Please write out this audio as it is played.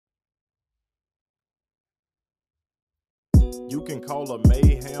You can call her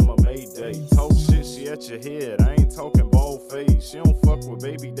Mayhaim or Mayday. Talk shit, she at your head. I ain't talking bald face. She don't fuck with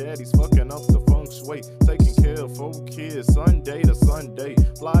baby daddies, fucking up the feng shui. Taking care of 4 kids, Sunday to Sunday.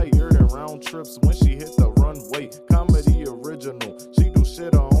 Flyer than round trips when she hit the runway. Comedy original, she do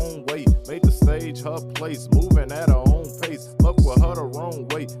shit her own way. Made the stage her place, moving at her own pace. Fuck with her the wrong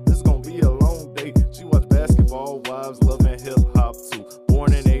way, this gon' be a long day. She watch Basketball Wives, loving hip hop too.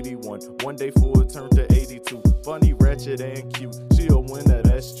 Born in 81, one day forward turned to 82. Funny, ratchet, and cute. She a winner,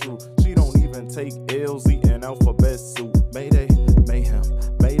 that's true. She don't even take L's, eating alphabet soup. Mayday, mayhem.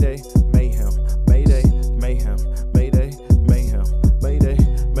 Mayday, mayhem. Mayday, mayhem. Mayday, mayhem. Mayday,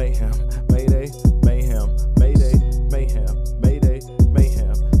 mayhem. Mayday, mayhem. Mayday, mayhem. Mayday,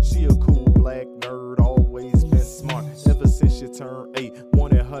 mayhem. She a cool black nerd, always been smart. Ever since she turned 8,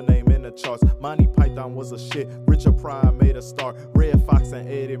 wanted her name in the charts. Monty Python was a shit. Richard Pryor made a start. Red Fox and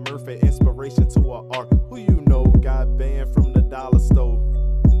Eddie Murphy, inspiration to her art. Who you know got banned from the dollar store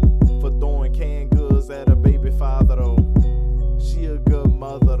for throwing canned goods at a baby father though? She a good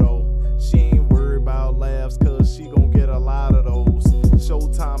mother though. She ain't worried about laughs cause she gon' get a lot of those.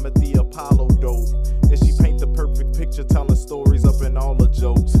 Showtime at the Apollo though. And she paint the perfect picture telling stories up in all the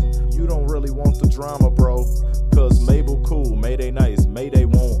jokes. You don't really want the drama bro, cause Mabel cool, Mayday nice, Mayday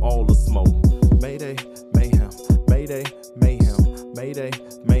want all the smoke. Mayday, mayhem, Mayday, mayhem, Mayday,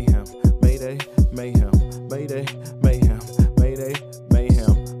 mayhem, Mayday, mayhem, Mayday, mayhem, Mayday,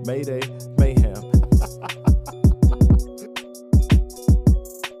 mayhem, Mayday, mayhem.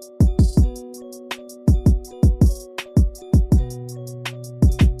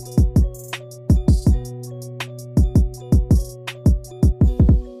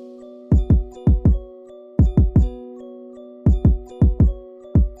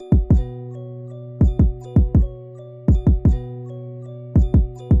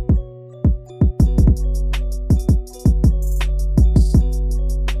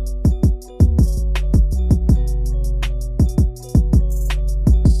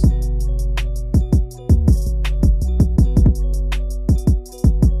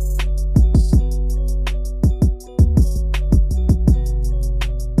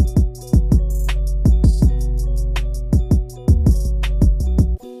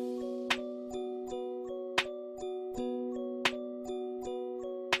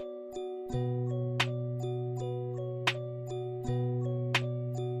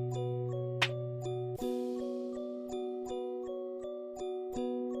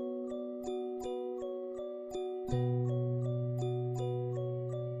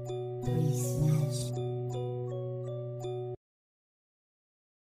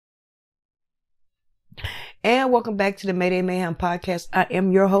 And welcome back to the Mayday Mayhem podcast. I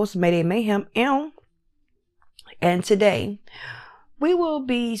am your host, Mayday Mayhem, and today we will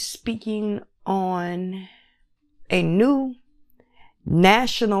be speaking on a new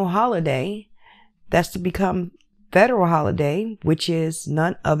national holiday that's to become federal holiday, which is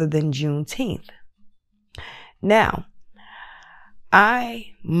none other than Juneteenth. Now,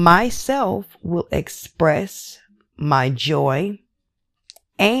 I myself will express my joy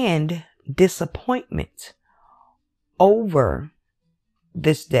and disappointment over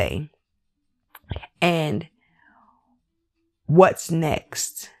this day and what's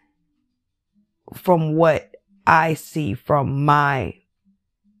next from what I see from my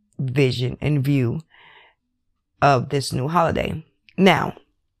vision and view of this new holiday. Now,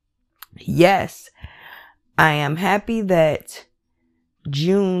 yes, I am happy that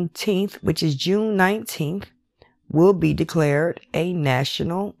Juneteenth, which is June 19th, will be declared a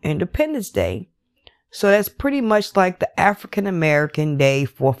National Independence Day. So that's pretty much like the African American Day,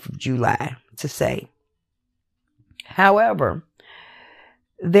 4th of July, to say. However,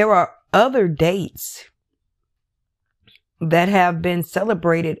 there are other dates that have been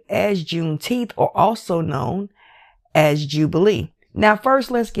celebrated as Juneteenth, or also known as Jubilee. Now,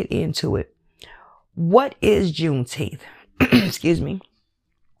 first, let's get into it. What is Juneteenth? Excuse me.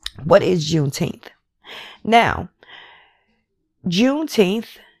 What is Juneteenth? Now,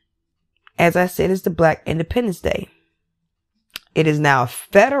 Juneteenth, as I said, is the Black Independence Day. It is now a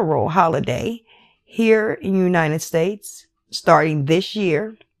federal holiday here in the United States starting this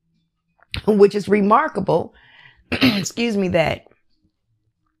year, which is remarkable. Excuse me, that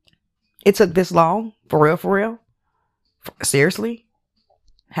it took this long. For real. Seriously.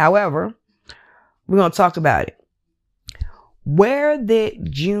 However, we're going to talk about it. Where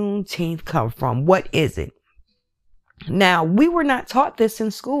did Juneteenth come from? What is it? Now, we were not taught this in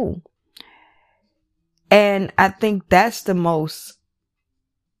school. And I think that's the most,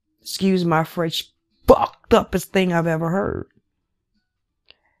 excuse my French, fucked upest thing I've ever heard.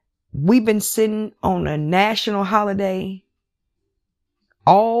 We've been sitting on a national holiday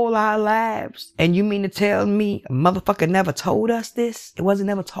all our lives. And you mean to tell me a motherfucker never told us this? It wasn't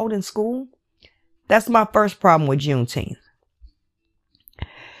never told in school? That's my first problem with Juneteenth.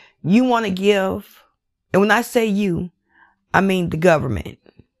 You want to give, and when I say you, I mean the government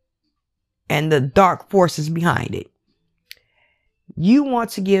and the dark forces behind it. You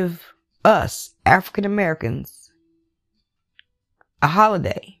want to give us, African Americans, a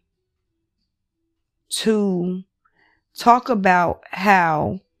holiday to talk about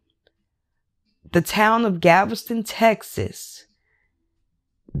how the town of Galveston, Texas,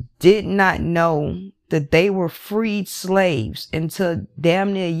 did not know that they were freed slaves until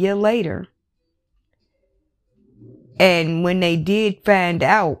damn near a year later. And when they did find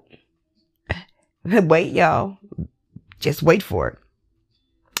out, wait, y'all, just wait for it.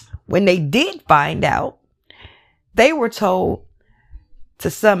 When they did find out, they were told, to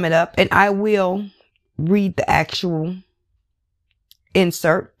sum it up, and I will read the actual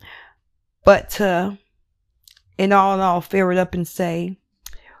insert, but to, in all, fair it up and say,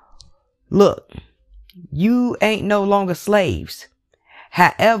 look, you ain't no longer slaves.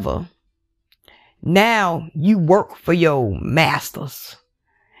 However, now you work for your masters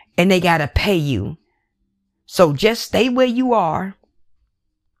and they got to pay you. So just stay where you are.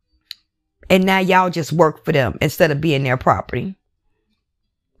 And now y'all just work for them instead of being their property,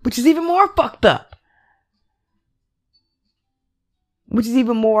 which is even more fucked up.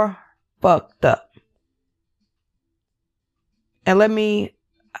 And let me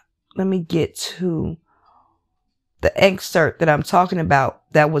get to the excerpt that I'm talking about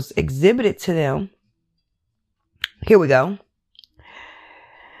that was exhibited to them. Here we go.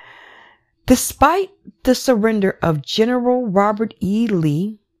 Despite the surrender of General Robert E.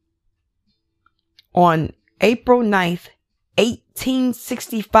 Lee on April 9th,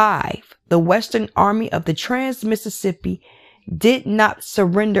 1865, the Western Army of the Trans-Mississippi did not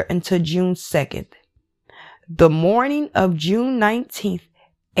surrender until June 2nd. The morning of June 19th,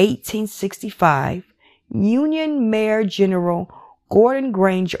 1865, Union Mayor General Gordon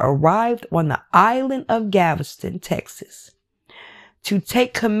Granger arrived on the island of Galveston, Texas, to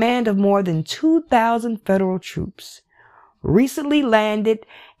take command of more than 2,000 federal troops recently landed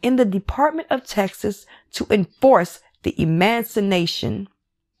in the Department of Texas to enforce the emancipation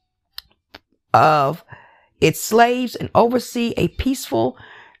of its slaves and oversee a peaceful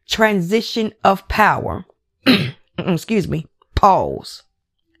transition of power. Excuse me. Pause.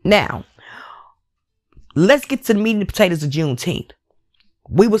 Now, let's get to the meat and potatoes of Juneteenth.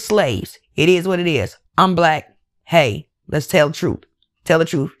 We were slaves. It is what it is. I'm black. Hey, let's tell the truth. Tell the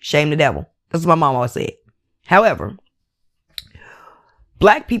truth. Shame the devil. That's what my mom always said. However,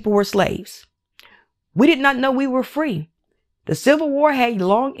 black people were slaves. We did not know we were free. The Civil War had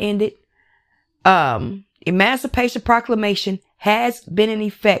long ended. Emancipation Proclamation has been in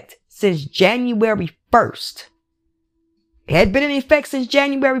effect since January 1st. It had been in effect since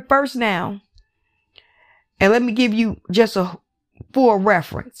January 1st now. And let me give you just a full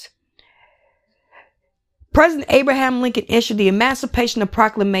reference. President Abraham Lincoln issued the Emancipation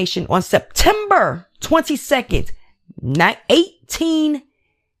Proclamation on September 22nd,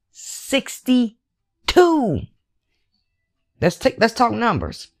 1862. Let's talk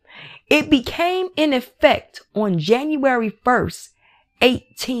numbers. It became in effect on January 1st,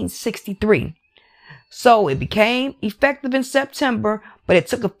 1863. So it became effective in September, but it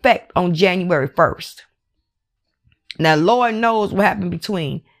took effect on January 1st. Now, Lord knows what happened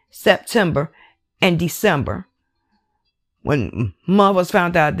between September and December when mothers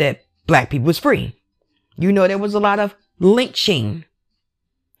found out that black people was free. You know, there was a lot of lynching,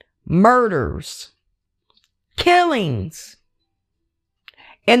 murders, killings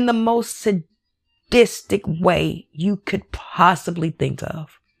in the most sadistic way you could possibly think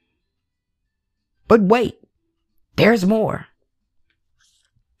of. But wait, there's more.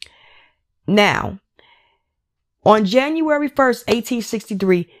 Now, on January 1st,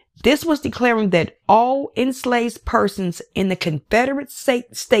 1863, this was declaring that all enslaved persons in the Confederate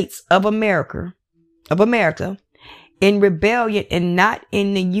States of America, in rebellion and not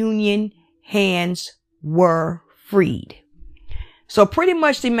in the Union hands were freed. So pretty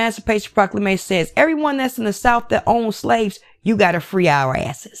much the Emancipation Proclamation says everyone that's in the South that owns slaves, you got to free our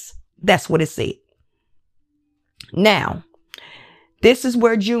asses. That's what it said. Now, this is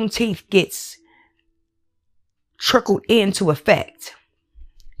where Juneteenth gets trickled into effect.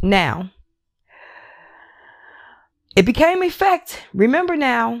 Now, it became effect, remember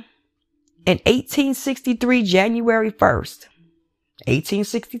now, in 1863, January 1st,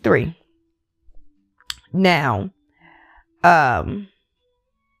 1863. Now,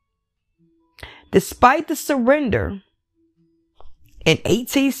 despite the surrender in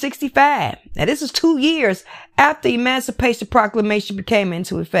 1865. Now, this is 2 years after the Emancipation Proclamation became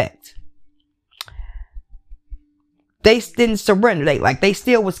into effect. They didn't surrender. They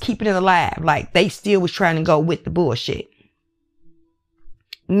still was keeping it alive. Like, they still was trying to go with the bullshit.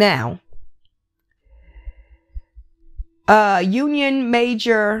 Now, Union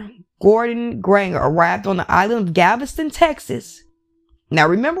Major Gordon Granger arrived on the island of Galveston, Texas. Now,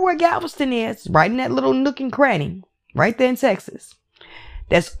 remember where Galveston is? Right in that little nook and cranny. Right there in Texas.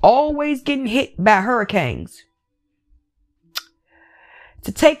 That's always getting hit by hurricanes.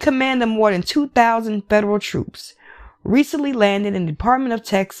 To take command of more than 2,000 federal troops recently landed in the Department of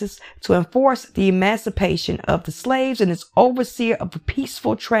Texas to enforce the emancipation of the slaves and its overseer of a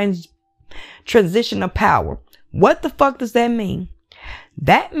peaceful transition of power. What the fuck does that mean?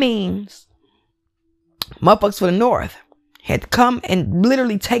 That means motherfuckers for the North had to come and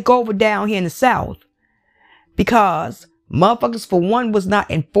literally take over down here in the South, because motherfuckers, for one, was not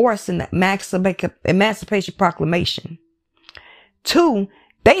enforcing the Emancipation Proclamation. 2,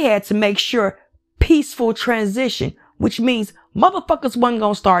 they had to make sure peaceful transition, which means motherfuckers wasn't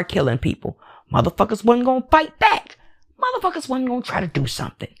going to start killing people. Motherfuckers wasn't going to fight back. Motherfuckers wasn't going to try to do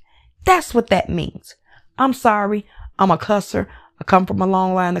something. That's what that means. I'm sorry. I'm a cusser. I come from a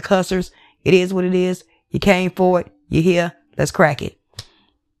long line of cussers. It is what it is. You came for it. You're here. Let's crack it.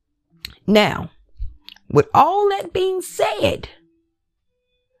 Now, with all that being said,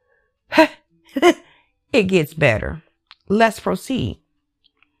 it gets better. Let's proceed.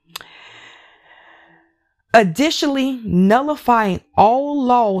 Additionally, nullifying all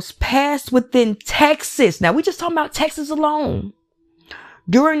laws passed within Texas. Now, we just talking about Texas alone.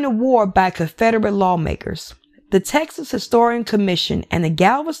 During the war by Confederate lawmakers, the Texas Historian Commission and the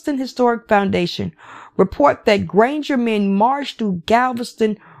Galveston Historic Foundation report that Granger men marched through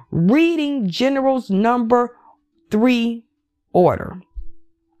Galveston reading General's Number 3 order.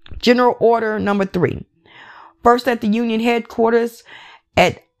 General Order Number 3. First at the Union headquarters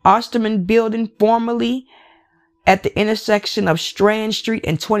at Osterman Building, formerly at the intersection of Strand Street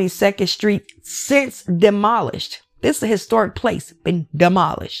and 22nd Street, since demolished. This is a historic place, been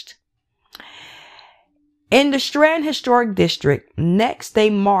demolished. In the Strand Historic District, next they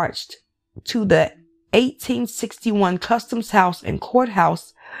marched to the 1861 Customs House and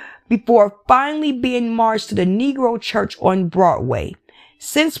Courthouse before finally being marched to the Negro Church on Broadway,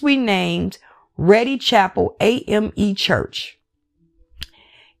 since renamed Ready Chapel AME Church.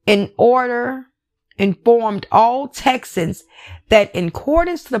 In order, informed all Texans that in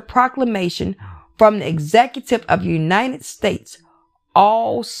accordance to the proclamation from the Executive of the United States,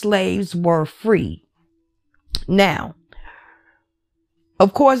 all slaves were free. Now,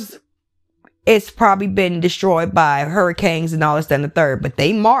 of course, it's probably been destroyed by hurricanes and all this, that, and the third, but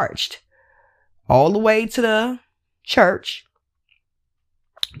they marched all the way to the church,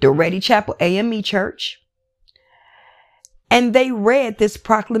 the Ready Chapel AME Church, and they read this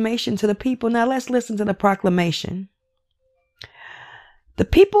proclamation to the people. Now let's listen to the proclamation. The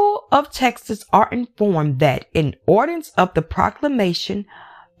people of Texas are informed that in ordinance of the proclamation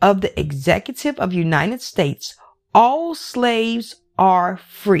of the Executive of the United States, all slaves are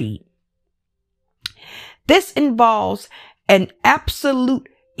free. This involves an absolute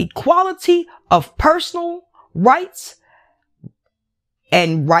equality of personal rights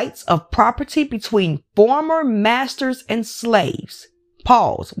and rights of property between former masters and slaves.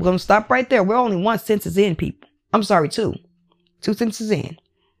 Pause. We're going to stop right there. We're only 1 sentence in, people. I'm sorry, 2. 2 sentences in.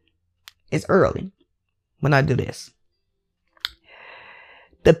 It's early when I do this.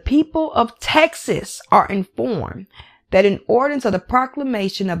 The people of Texas are informed that in ordinance of the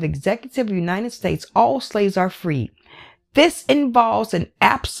proclamation of the Executive of the United States, all slaves are free. This involves an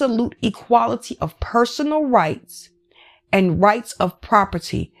absolute equality of personal rights and rights of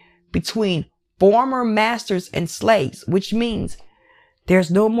property between former masters and slaves, which means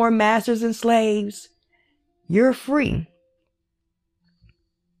there's no more masters and slaves. You're free.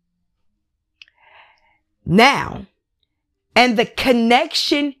 Now, and the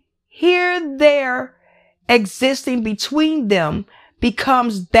connection here, there, existing between them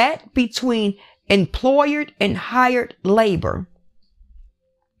becomes that between employed and hired labor.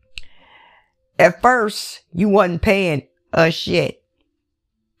 At first, you wasn't paying a shit.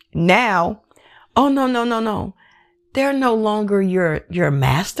 Now, oh, no. They're no longer your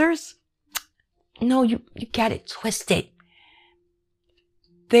masters. No, you got it twisted.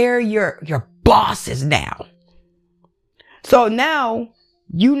 They're your bosses now. So now,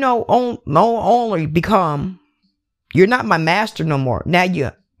 you no only become, you're not my master no more. Now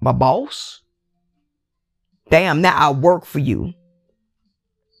you're my boss. Damn, now I work for you.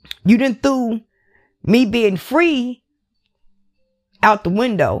 You done threw me being free out the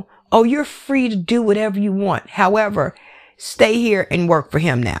window. Oh, you're free to do whatever you want. However, stay here and work for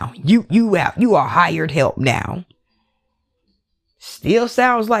him now. You are hired help now. Still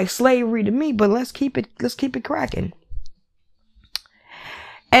sounds like slavery to me, but let's keep it cracking.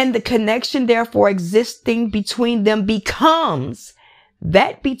 And the connection therefore existing between them becomes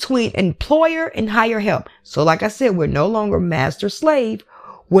that between employer and hired help. So like I said, we're no longer master slave.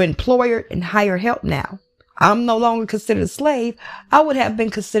 We're employer and hired help now. I'm no longer considered a slave. I would have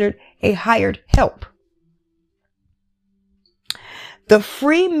been considered a hired help. The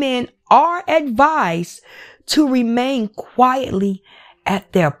free men are advised to remain quietly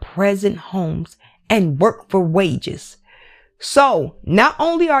at their present homes and work for wages. So not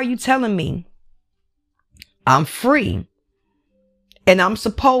only are you telling me I'm free and I'm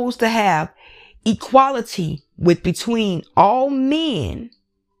supposed to have equality between all men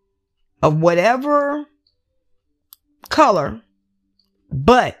of whatever color,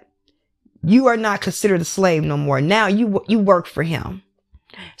 but you are not considered a slave no more. Now you work for him.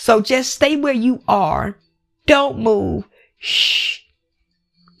 So just stay where you are. Don't move. Shh.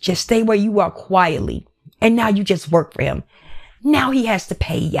 Just stay where you are quietly. And now you just work for him. Now he has to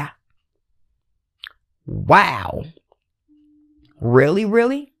pay ya. Wow. Really,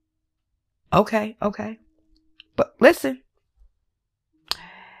 really? Okay. But listen.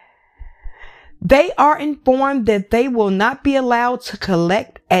 They are informed that they will not be allowed to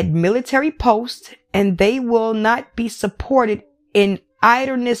collect at military posts, and they will not be supported in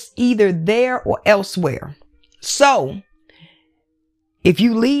idleness either there or elsewhere. So, if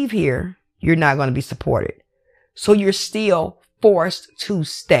you leave here, you're not going to be supported. So you're still forced to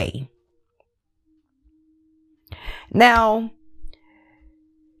stay. Now,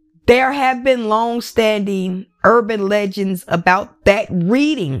 there have been long-standing urban legends about that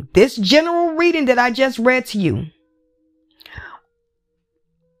reading, this general reading that I just read to you,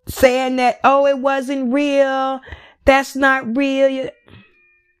 saying that, oh, it wasn't real. That's not real.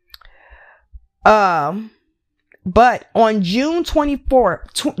 But on June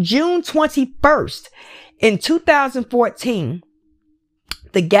 21st in 2014,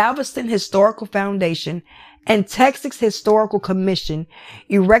 the Galveston Historical Foundation and Texas Historical Commission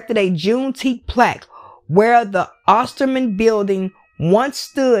erected a Juneteenth plaque where the Osterman building once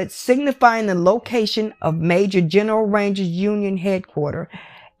stood, signifying the location of Major General Rangers Union headquarters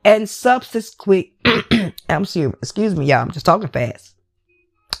and subsequent, excuse me, y'all, I'm just talking fast,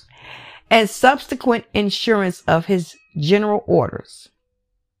 and subsequent insurance of his general orders.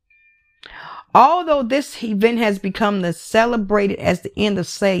 Although this event has become celebrated as the end of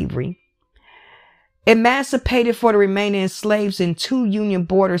slavery, emancipated for the remaining slaves in two Union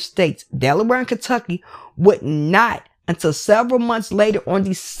border states, Delaware and Kentucky, would not until several months later on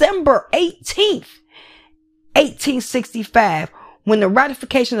December 18th, 1865, when the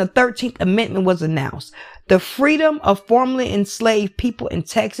ratification of the 13th Amendment was announced. The freedom of formerly enslaved people in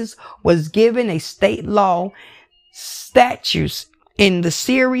Texas was given a state law statutes in the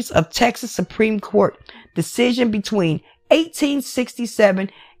series of Texas Supreme Court decision between 1867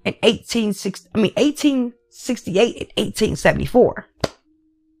 and 1868 and 1874.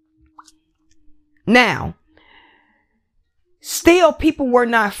 Now, still people were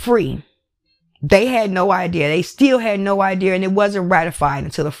not free. They had no idea. They still had no idea, and it wasn't ratified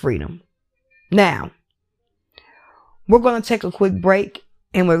until the freedom. Now, we're going to take a quick break,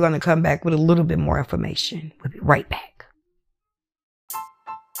 and we're going to come back with a little bit more information. We'll be right back.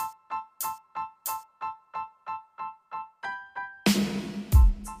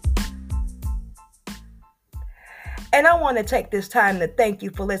 And I want to take this time to thank you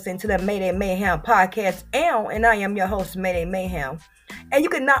for listening to the Mayday Mayhaim podcast. And I am your host, Mayday Mayhaim. And you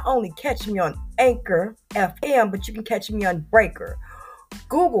can not only catch me on Anchor FM, but you can catch me on Breaker,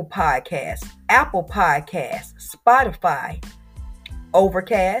 Google Podcasts, Apple Podcasts, Spotify,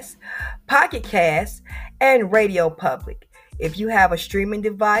 Overcast, Pocket Cast, and Radio Public. If you have a streaming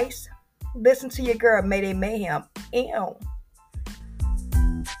device, listen to your girl, Mayday Mayhaim.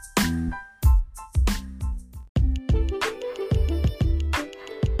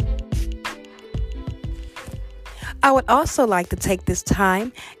 I would also like to take this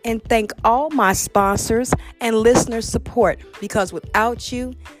time and thank all my sponsors and listeners' support, because without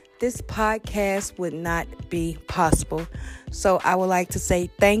you, this podcast would not be possible. So I would like to say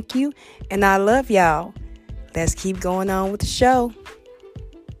thank you, and I love y'all. Let's keep going on with the show.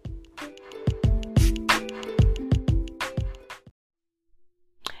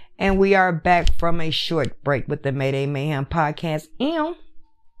 And we are back from a short break with the Mayday Mayhem podcast.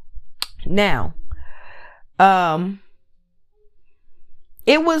 Now,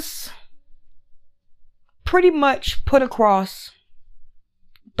 it was pretty much put across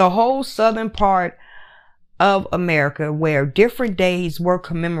the whole southern part of America, where different days were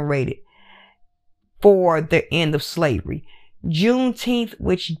commemorated for the end of slavery. Juneteenth,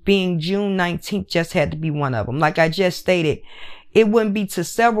 which being June 19th, just had to be one of them. Like I just stated, it wouldn't be till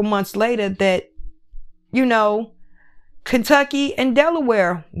several months later that, you know, Kentucky and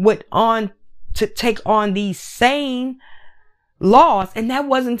Delaware would on to take on these same laws. And that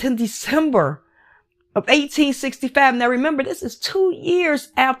wasn't until December of 1865. Now remember, this is 2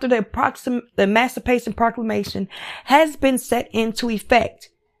 years after the Emancipation Proclamation has been set into effect.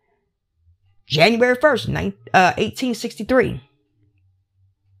 January 1st, 1863.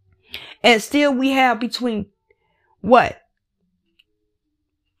 And still we have between what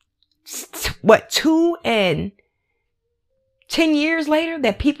 2 and 10 years later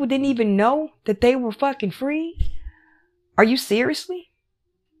that people didn't even know that they were fucking free? Are you seriously?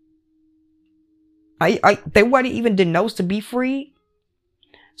 They weren't even denounced to be free?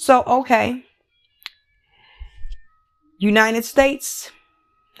 So, okay. United States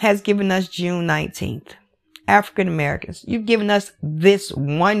has given us June 19th. African Americans, you've given us this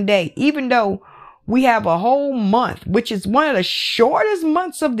one day, even though we have a whole month, which is one of the shortest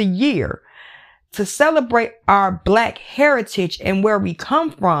months of the year, to celebrate our Black heritage and where we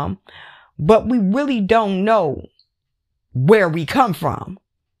come from, but we really don't know where we come from.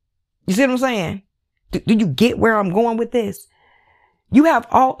 You see what I'm saying? Do you get where I'm going with this? You have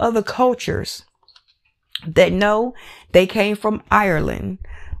all other cultures that know they came from Ireland.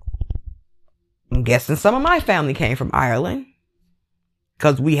 I'm guessing some of my family came from Ireland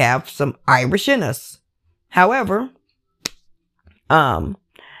because we have some Irish in us. However, some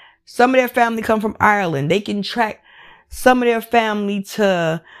of their family come from Ireland. They can track some of their family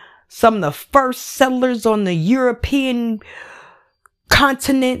to some of the first settlers on the European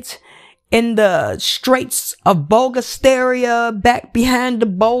continent in the Straits of Bulgaria, back behind the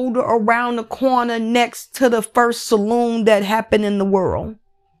boulder around the corner next to the first saloon that happened in the world.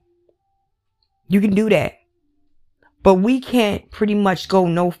 You can do that. But we can't pretty much go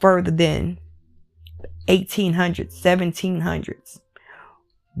no further than 1800s, 1700s.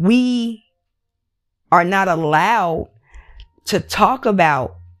 We are not allowed to talk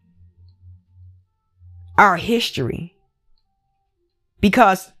about our history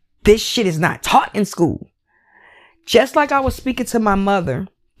because this shit is not taught in school. Just like I was speaking to my mother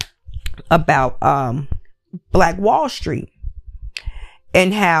about Black Wall Street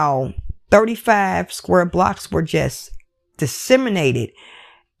and how 35 square blocks were just disseminated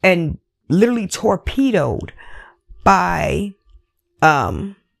and literally torpedoed by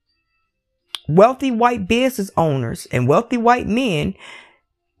wealthy white business owners and wealthy white men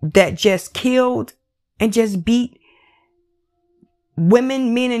that just killed and just beat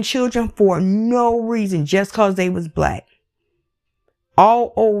women, men, and children for no reason, just because they was Black.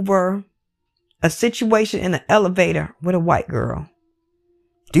 All over a situation in an elevator with a white girl.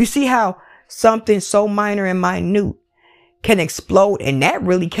 Do you see how something so minor and minute can explode? And that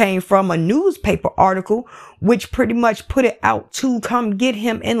really came from a newspaper article, which pretty much put it out to come get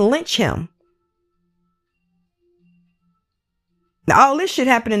him and lynch him. Now, all this shit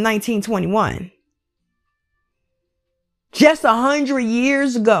happened in 1921. Just 100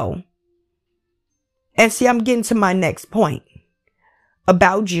 years ago. And see, I'm getting to my next point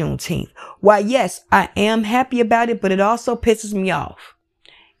about Juneteenth. Why, yes, I am happy about it, but it also pisses me off.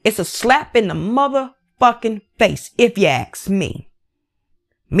 It's a slap in the motherfucking face, if you ask me.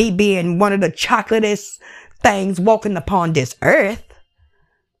 Me being one of the chocolatest things walking upon this earth.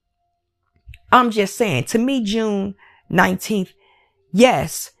 I'm just saying, to me, June 19th,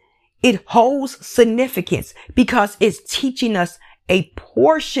 yes, it holds significance because it's teaching us a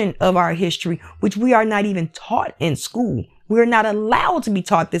portion of our history, which we are not even taught in school. We're not allowed to be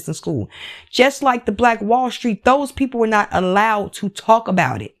taught this in school. Just like the Black Wall Street, those people were not allowed to talk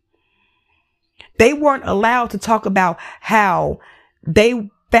about it. They weren't allowed to talk about how they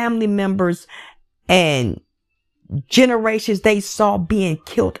family members and generations they saw being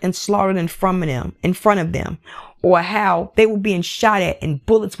killed and slaughtered in front of them, or how they were being shot at and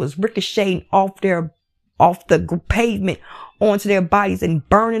bullets was ricocheting off the pavement onto their bodies and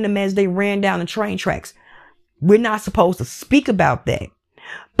burning them as they ran down the train tracks. We're not supposed to speak about that.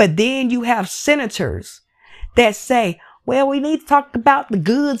 But then you have senators that say, well, we need to talk about the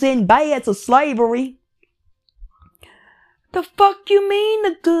goods and bads of slavery. The fuck you mean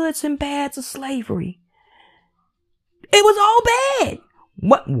the goods and bads of slavery? It was all bad.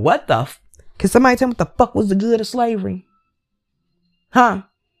 What the can somebody tell me what the fuck was the good of slavery? Huh?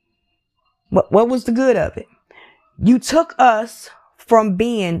 What was the good of it? You took us from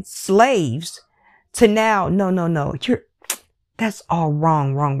being slaves to now, no. That's all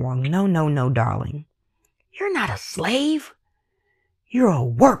wrong, wrong, wrong. No, no, no, darling. You're not a slave. You're a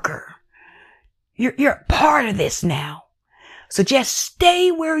worker. You're a part of this now. So just stay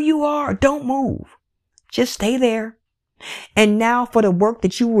where you are. Don't move. Just stay there. And now for the work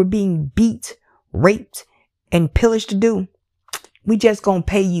that you were being beat, raped, and pillaged to do, we just gonna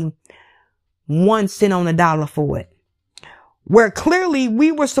pay you 1 cent on the dollar for it. Where clearly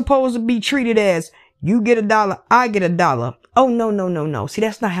we were supposed to be treated as, you get $1, I get $1. Oh, no, no, no, no. See,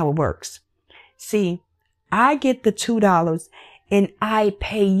 that's not how it works. See, I get the $2 and I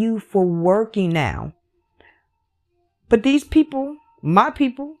pay you for working now. But these people, my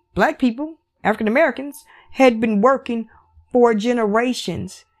people, black people, African Americans, had been working for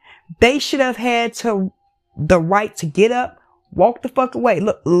generations. They should have had the right to get up, walk the fuck away.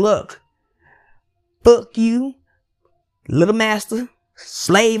 Look. Fuck you, little master,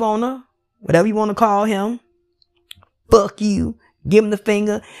 slave owner, whatever you want to call him. Fuck you, give him the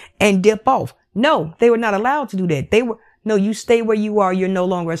finger and dip off. No, they were not allowed to do that. No, you stay where you are. You're no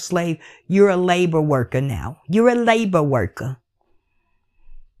longer a slave. You're a labor worker now. You're a labor worker.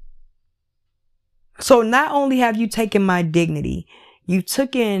 So not only have you taken my dignity, you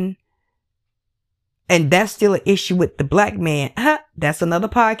took in, and that's still an issue with the black man. That's another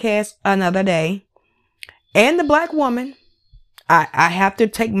podcast, another day. And the black woman. I have to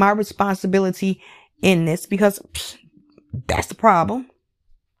take my responsibility in this because that's the problem.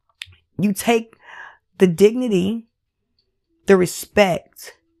 You take the dignity, the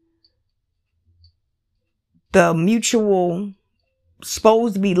respect, the mutual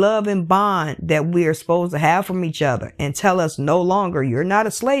supposed to be love and bond that we're supposed to have from each other and tell us no longer, you're not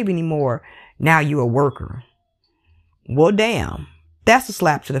a slave anymore. Now you're a worker. Well, damn, that's a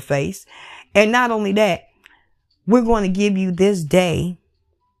slap to the face. And not only that, we're going to give you this day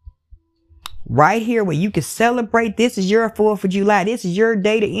right here where you can celebrate. This is your 4th of July. This is your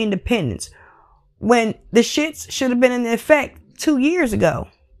day to independence. When the shits should have been in effect 2 years ago.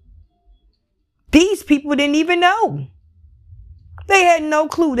 These people didn't even know. They had no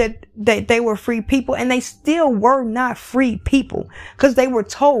clue that they were free people, and they still were not free people because they were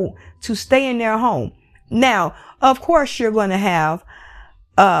told to stay in their home. Now, of course, you're going to have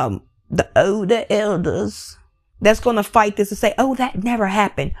the older elders that's going to fight this and say, oh, that never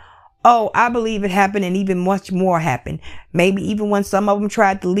happened. Oh, I believe it happened, and even much more happened. Maybe even when some of them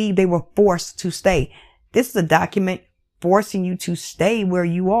tried to leave, they were forced to stay. This is a document forcing you to stay where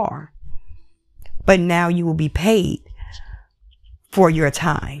you are. But now you will be paid for your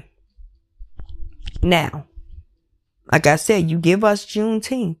time. Now, like I said, you give us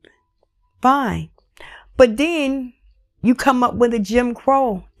Juneteenth. Fine. But then you come up with a Jim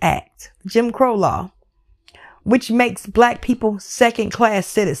Crow Act, Jim Crow law, which makes black people second-class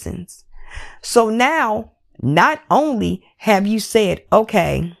citizens. So now, not only have you said,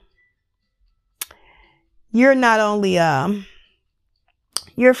 okay, you're not only,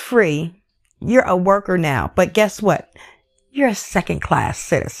 you're free, you're a worker now, but guess what? You're a second-class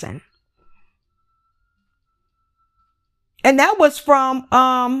citizen. And that was from,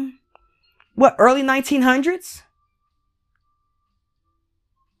 early 1900s?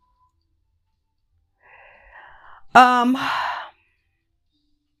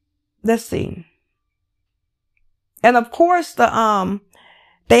 Let's see. And of course,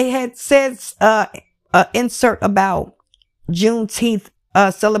 they had said, insert about Juneteenth,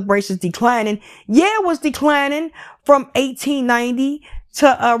 celebrations declining. Yeah, it was declining from 1890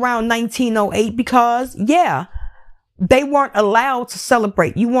 to around 1908 because, yeah, they weren't allowed to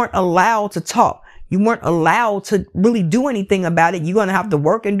celebrate. You weren't allowed to talk. You weren't allowed to really do anything about it. You're going to have to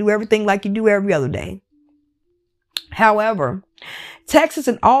work and do everything like you do every other day. However, Texas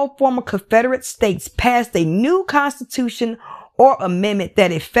and all former Confederate states passed a new constitution or amendment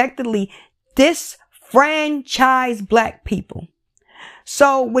that effectively disfranchised black people.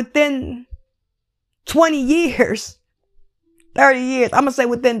 So within 20 years, 30 years, I'm going to say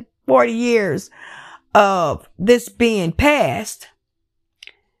within 40 years of this being passed,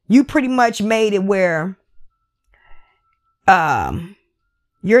 you pretty much made it where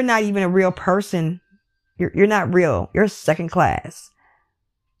you're not even a real person. You're not real. You're second class.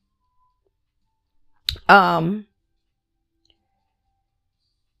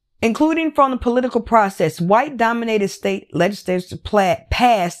 Including from the political process, white-dominated state legislatures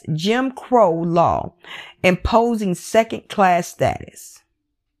passed Jim Crow law, imposing second-class status.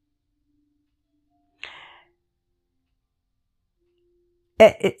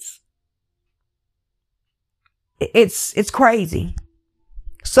 It's crazy.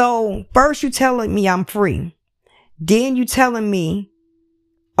 So first you telling me I'm free. Then you telling me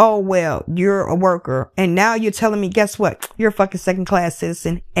oh, well, you're a worker. And now you're telling me, guess what? You're a fucking second class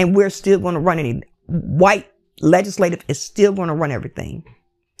citizen. And we're still going to run it. White legislative is still going to run everything.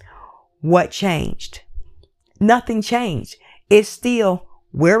 What changed? Nothing changed. It's still,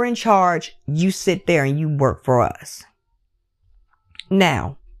 we're in charge. You sit there and you work for us.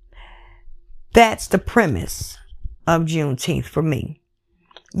 Now, that's the premise of Juneteenth for me.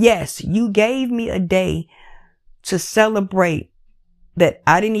 Yes, you gave me a day to celebrate that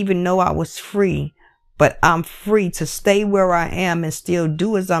I didn't even know I was free, but I'm free to stay where I am and still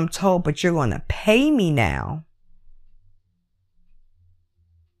do as I'm told, but you're going to pay me now.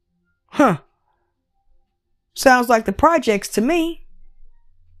 Huh. Sounds like the projects to me.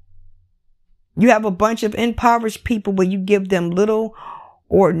 You have a bunch of impoverished people where you give them little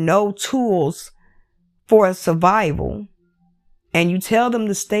or no tools for survival, and you tell them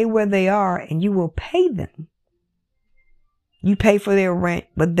to stay where they are and you will pay them. You pay for their rent,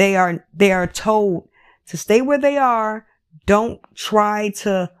 but they are told to stay where they are. Don't try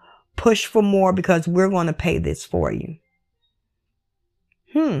to push for more because we're going to pay this for you.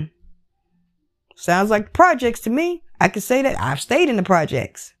 Sounds like projects to me. I can say that I've stayed in the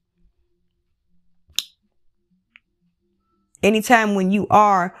projects. Anytime when you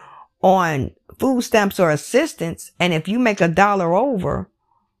are on food stamps or assistance, and if you make $1 over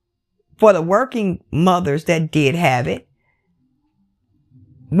for the working mothers that did have it,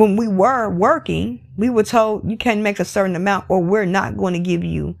 when we were working, we were told you can't make a certain amount or we're not going to give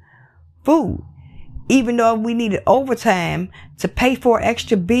you food. Even though we needed overtime to pay for an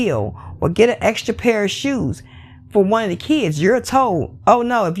extra bill or get an extra pair of shoes for one of the kids, you're told, oh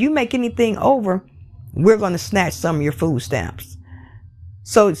no, if you make anything over, we're going to snatch some of your food stamps.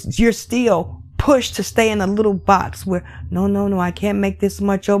 So you're still pushed to stay in a little box where, no, I can't make this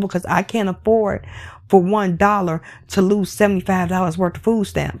much over because I can't afford for $1 to lose $75 worth of food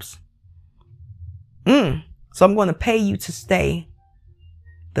stamps. So I'm going to pay you to stay.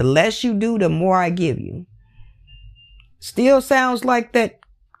 The less you do, the more I give you. Still sounds like that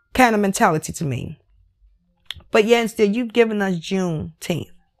kind of mentality to me. But yet and still, you've given us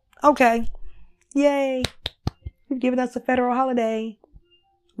Juneteenth. Okay. Yay. You've given us a federal holiday.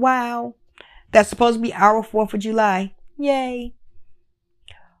 Wow. That's supposed to be our 4th of July. Yay.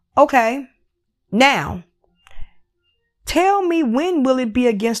 Okay. Now, tell me, when will it be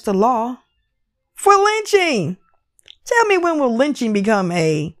against the law for lynching? Tell me, when will lynching become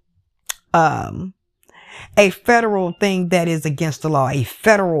a federal thing that is against the law, a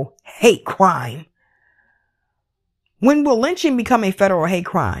federal hate crime? When will lynching become a federal hate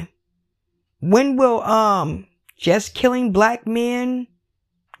crime? When will just killing black men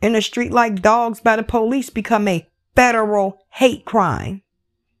in the street like dogs by the police become a federal hate crime?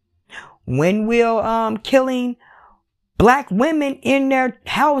 When will killing black women in their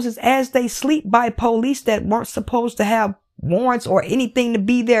houses as they sleep by police that weren't supposed to have warrants or anything to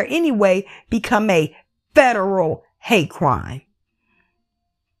be there anyway become a federal hate crime?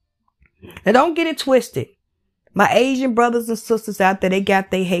 Now don't get it twisted. My Asian brothers and sisters out there, they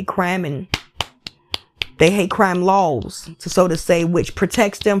got their hate crime and they hate crime laws, so to say, which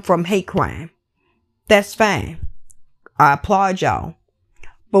protects them from hate crime. That's fine. I applaud y'all.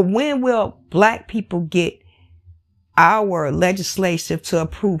 But when will black people get our legislation to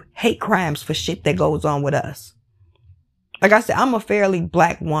approve hate crimes for shit that goes on with us? Like I said, I'm a fairly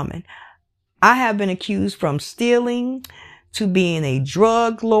black woman. I have been accused from stealing, to being a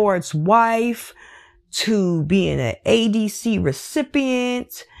drug lord's wife, to being an ADC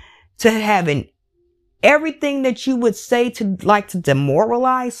recipient, to having everything that you would say to like to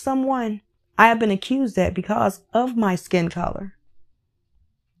demoralize someone. I have been accused of that because of my skin color.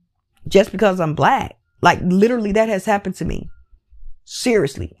 Just because I'm black. Like literally that has happened to me.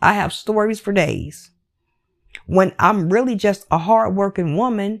 Seriously, I have stories for days. When I'm really just a hardworking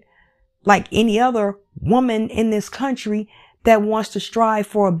woman, like any other woman in this country that wants to strive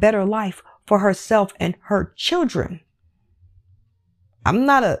for a better life for herself and her children. I'm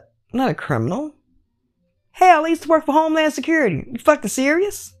not a criminal. Hell, I used to work for Homeland Security. You fucking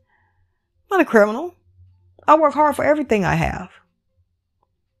serious? I'm not a criminal. I work hard for everything I have.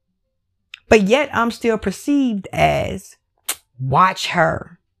 But yet I'm still perceived as, watch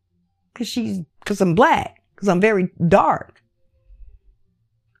her. Cause I'm black. Cause I'm very dark.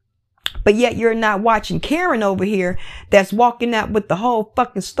 But yet you're not watching Karen over here that's walking out with the whole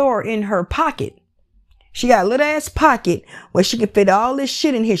fucking store in her pocket. She got a little ass pocket where she can fit all this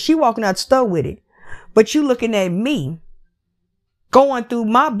shit in here. She walking out the store with it. But you looking at me going through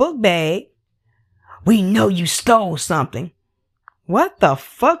my book bag. We know you stole something. What the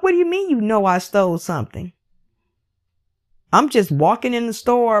fuck? What do you mean you know I stole something? I'm just walking in the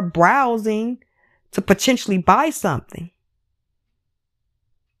store browsing to potentially buy something.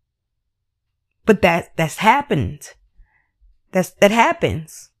 But that's happened. That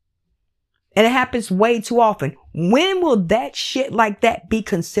happens. And it happens way too often. When will that shit like that be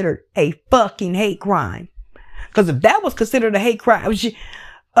considered a fucking hate crime? Because if that was considered a hate crime,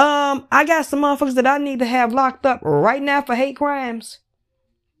 I got some motherfuckers that I need to have locked up right now for hate crimes.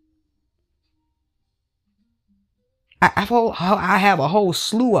 I have a whole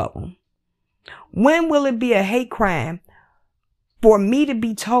slew of them. When will it be a hate crime for me to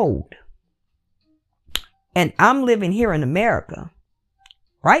be told, and I'm living here in America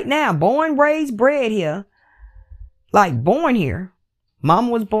right now, born, raised, bred here, like born here.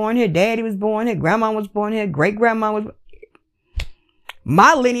 Mama was born here, daddy was born here, grandma was born here, great grandma was.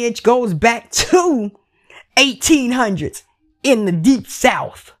 My lineage goes back to 1800s in the deep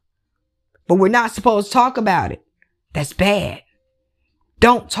South. But we're not supposed to talk about it. That's bad.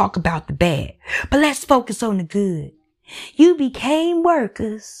 Don't talk about the bad. But let's focus on the good. You became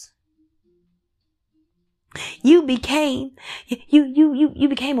workers. You became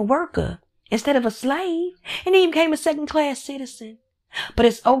a worker instead of a slave. And then you became a second-class citizen. But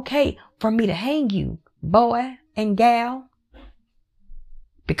it's okay for me to hang you, boy and gal,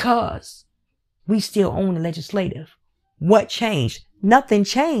 because we still own the legislative. What changed? Nothing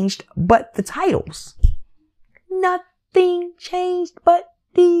changed but the titles. Nothing changed but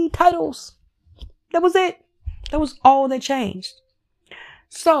the titles. That was it. That was all that changed.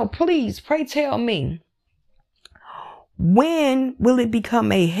 So please, pray tell me, when will it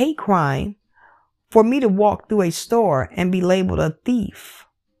become a hate crime for me to walk through a store and be labeled a thief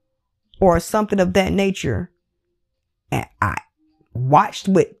or something of that nature? And I watched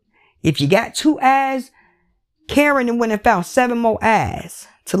with, if you got 2 eyes, Karen and went and found 7 more eyes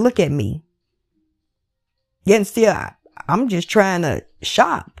to look at me. Yet still, I'm just trying to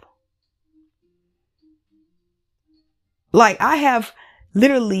shop. Like, I have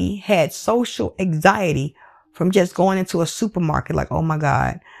literally had social anxiety from just going into a supermarket. Like, oh my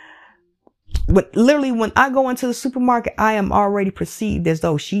God. But literally, when I go into the supermarket, I am already perceived as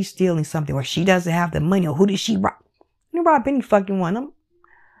though she's stealing something, or she doesn't have the money, or who did she rob? I didn't rob any fucking one.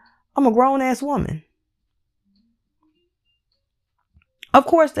 I'm a grown ass woman. Of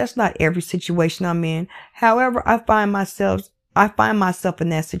course, that's not every situation I'm in. However, I find myself in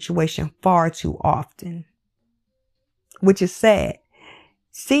that situation far too often, which is sad.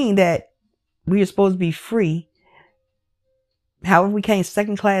 Seeing that we are supposed to be free, however, we became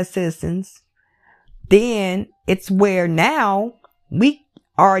second-class citizens. Then it's where now we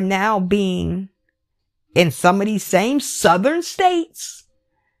are now being, in some of these same southern states,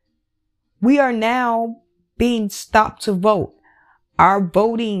 we are now being stopped to vote. Our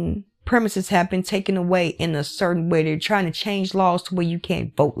voting premises have been taken away in a certain way. They're trying to change laws to where you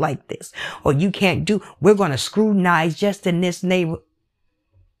can't vote like this, or you can't we're going to scrutinize just in this neighborhood.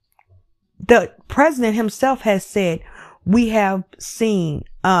 The president himself has said we have seen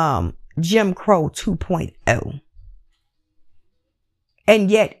Jim Crow 2.0. And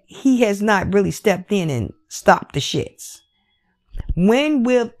yet he has not really stepped in and stopped the shits. When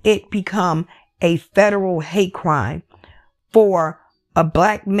will it become a federal hate crime for a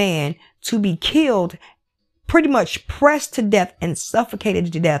black man to be killed, pretty much pressed to death and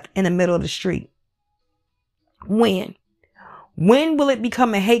suffocated to death in the middle of the street? When? When will it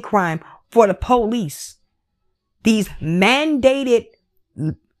become a hate crime for the police, these mandated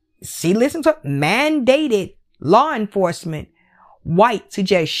law enforcement, white, to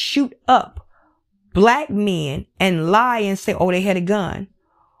just shoot up black men and lie and say, oh, they had a gun,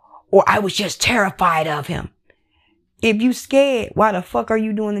 or I was just terrified of him? If you scared, why the fuck are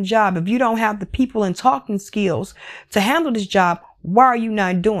you doing the job? If you don't have the people and talking skills to handle this job, why are you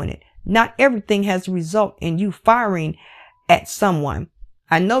not doing it? Not everything has to result in you firing at someone.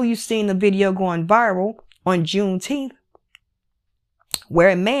 I know you've seen the video going viral on Juneteenth where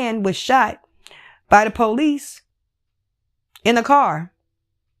a man was shot by the police in a car.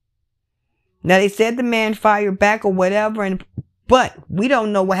 Now, they said the man fired back or whatever, but we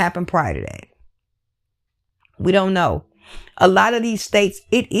don't know what happened prior to that. We don't know. A lot of these states,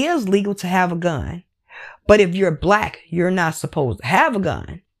 it is legal to have a gun. But if you're black, you're not supposed to have a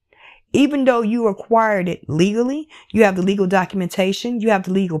gun. Even though you acquired it legally, you have the legal documentation, you have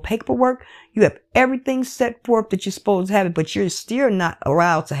the legal paperwork, you have everything set forth that you're supposed to have it, but you're still not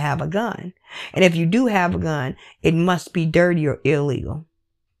allowed to have a gun. And if you do have a gun, it must be dirty or illegal.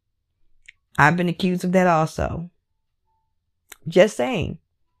 I've been accused of that also. Just saying.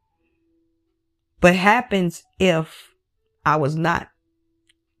 But happens if I was not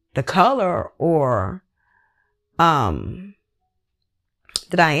the color or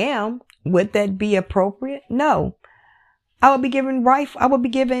that I am, would that be appropriate? No. I would be given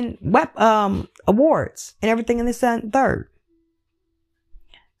awards and everything in this and third.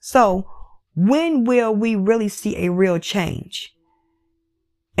 So when will we really see a real change?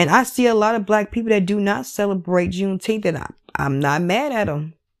 And I see a lot of black people that do not celebrate Juneteenth, and I'm not mad at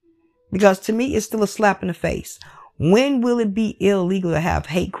them, because to me, it's still a slap in the face. When will it be illegal to have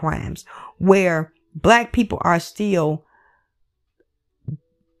hate crimes where black people are still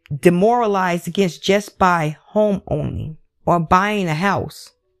demoralized against just by home owning or buying a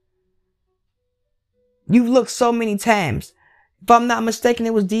house? You've looked so many times. If I'm not mistaken,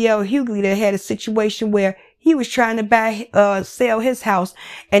 it was D.L. Hughley that had a situation where he was trying to sell his house,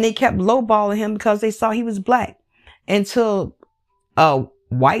 and they kept lowballing him because they saw he was black, until a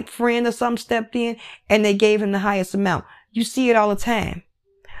white friend or something stepped in and they gave him the highest amount. You see it all the time,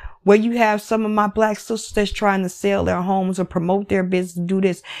 where you have some of my black sisters that's trying to sell their homes or promote their business, do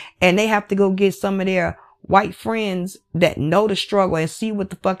this, and they have to go get some of their white friends that know the struggle and see what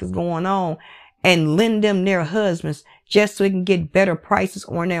the fuck is going on and lend them their husbands just so they can get better prices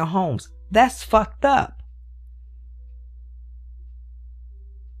on their homes. That's fucked up.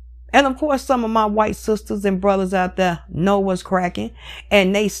 And of course, some of my white sisters and brothers out there know what's cracking,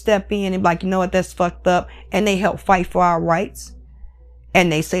 and they step in and be like, you know what, that's fucked up. And they help fight for our rights. And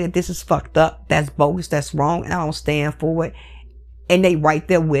they say that this is fucked up, that's bogus, that's wrong, and I don't stand for it. And they right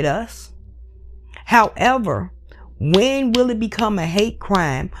there with us. However, when will it become a hate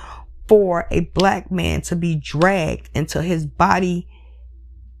crime for a black man to be dragged until his body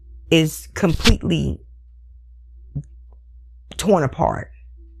is completely torn apart?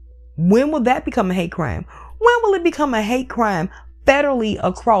 When will that become a hate crime? When will it become a hate crime federally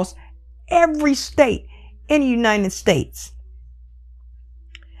across every state in the United States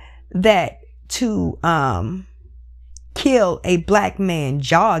that to kill a black man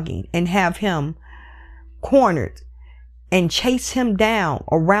jogging and have him cornered and chase him down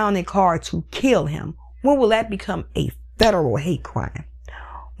around a car to kill him? When will that become a federal hate crime?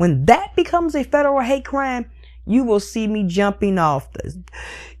 When that becomes a federal hate crime, you will see me jumping up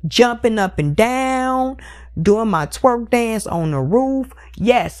and down, doing my twerk dance on the roof.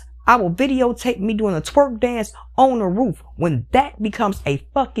 Yes, I will videotape me doing a twerk dance on the roof when that becomes a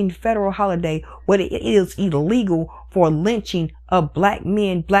fucking federal holiday, where it is illegal for lynching of black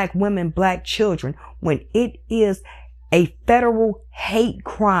men, black women, black children. When it is a federal hate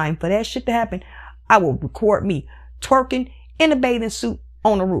crime for that shit to happen, I will record me twerking in a bathing suit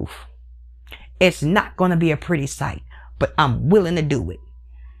on the roof. It's not going to be a pretty sight, but I'm willing to do it.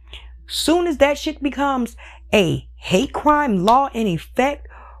 Soon as that shit becomes a hate crime law in effect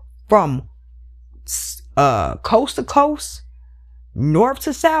from coast to coast, north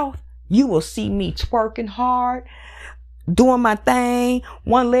to south, you will see me twerking hard, doing my thing,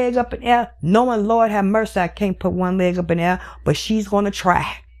 one leg up in the air, knowing, Lord have mercy, I can't put one leg up in the air, but she's going to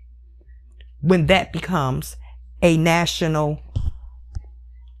try. When that becomes a national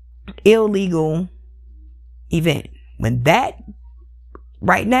illegal event. When that,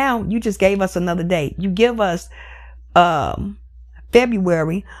 right now, you just gave us another day. You give us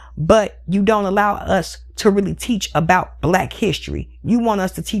February, but you don't allow us to really teach about black history. You want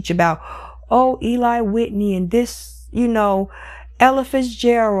us to teach about, oh, Eli Whitney and this, Ella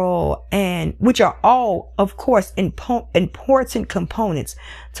Fitzgerald, and which are all, of course, important components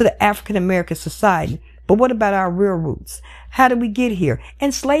to the African American society. But what about our real roots? How did we get here?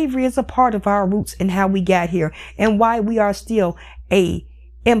 And slavery is a part of our roots and how we got here, and why we are still a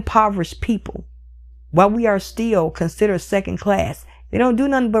impoverished people, why we are still considered second class. They don't do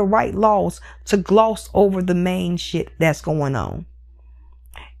nothing but write laws to gloss over the main shit that's going on.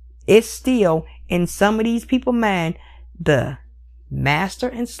 It's still in some of these people's mind the master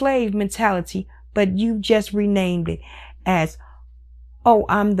and slave mentality, but you just renamed it as, oh,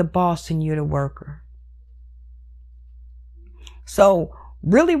 I'm the boss and you're the worker. So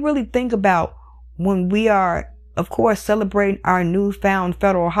really, really think about when we are, of course, celebrating our newfound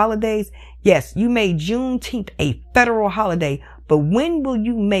federal holidays. Yes, you made Juneteenth a federal holiday, but when will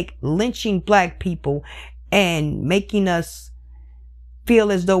you make lynching black people and making us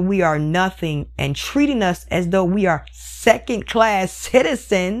feel as though we are nothing and treating us as though we are second-class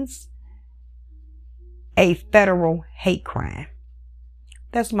citizens a federal hate crime?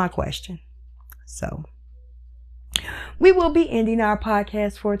 That's my question. So we will be ending our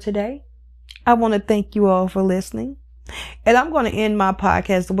podcast for today. I want to thank you all for listening. And I'm going to end my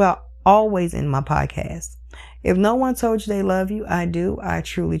podcast, well, always end my podcast. If no one told you they love you, I do. I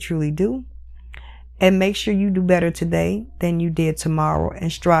truly, truly do. And make sure you do better today than you did tomorrow,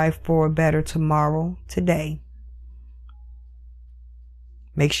 and strive for a better tomorrow today.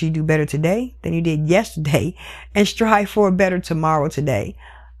 Make sure you do better today than you did yesterday and strive for a better tomorrow today.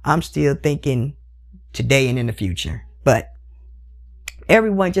 I'm still thinking today and in the future. But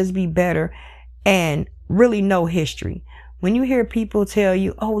everyone just be better and really know history. When you hear people tell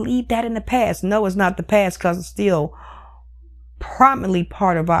you, oh, leave that in the past. No, it's not the past because it's still prominently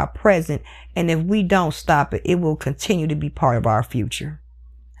part of our present. And if we don't stop it, it will continue to be part of our future.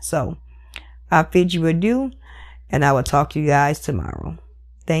 So I bid you adieu, and I will talk to you guys tomorrow.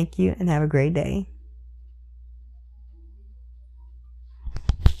 Thank you and have a great day.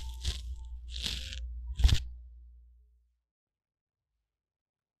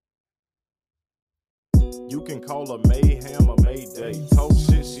 You can call her Mayhaim or Mayday. Talk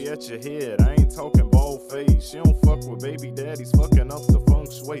shit, she at your head. I ain't talking bald face. She don't fuck with baby daddies, fucking up the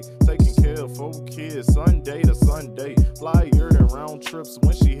feng shui. Taking care of 4 kids, Sunday to Sunday. Flyer than round trips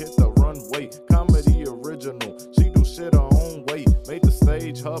when she hit the runway. Comedy original, she do shit her own way. Made the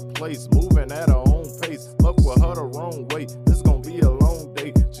stage her place, moving at her own pace. Fuck with her the wrong way, this gon' be a long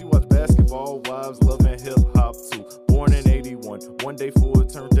day. She watch Basketball Wives, loving hip hop too. Born in 81, one day forward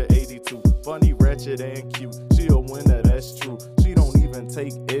turned to 82. Funny, ratchet, and cute. She a winner, that's true. She don't even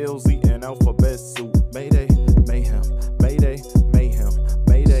take L's, eating alphabet soup. Mayday, mayhem. Mayday, mayhem.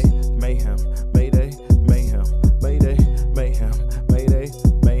 Mayday, mayhem. Mayday, mayhem. Mayday, mayhem. Mayday,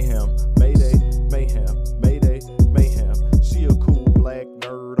 mayhem. Mayday, mayhem. Mayday, mayhem. She a cool black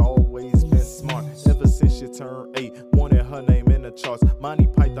nerd, always been smart. Ever since she turned 8, wanted her name in the charts. Monty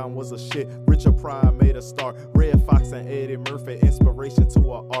Python was a shit. Richard Pryor made a start. Red Fox and Eddie Murphy, inspiration to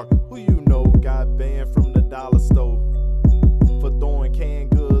her art. Who you know got banned from the dollar store for throwing canned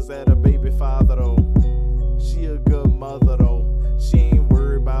goods at her baby father though? She a good mother though. She ain't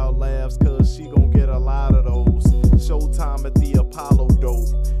worried about laughs cause she gon' get a lot of those. Showtime at the Apollo though.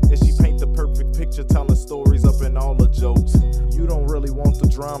 And she paint the perfect picture telling stories up in all the jokes. You don't really want the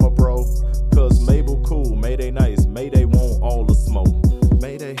drama bro, cause Mabel cool, Mayday nice, Mayday want all the smoke.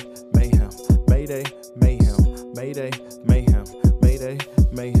 Mayday, mayhem, Mayday, mayhem, Mayday, mayhem, Mayday,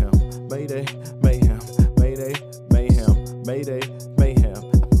 mayhem, Mayday, mayhem, Mayday, mayhem, Mayday,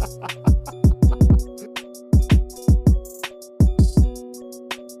 mayhem.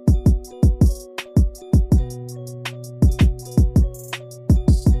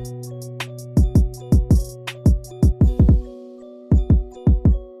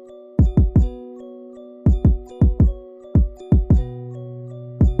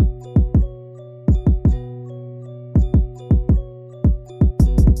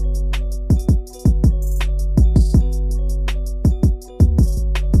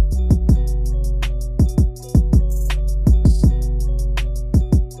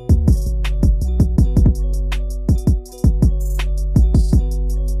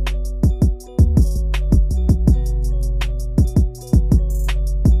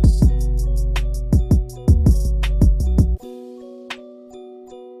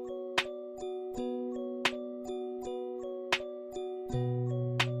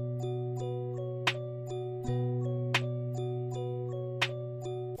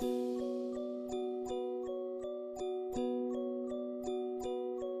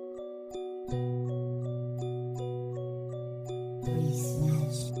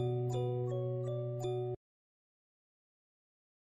 Smash.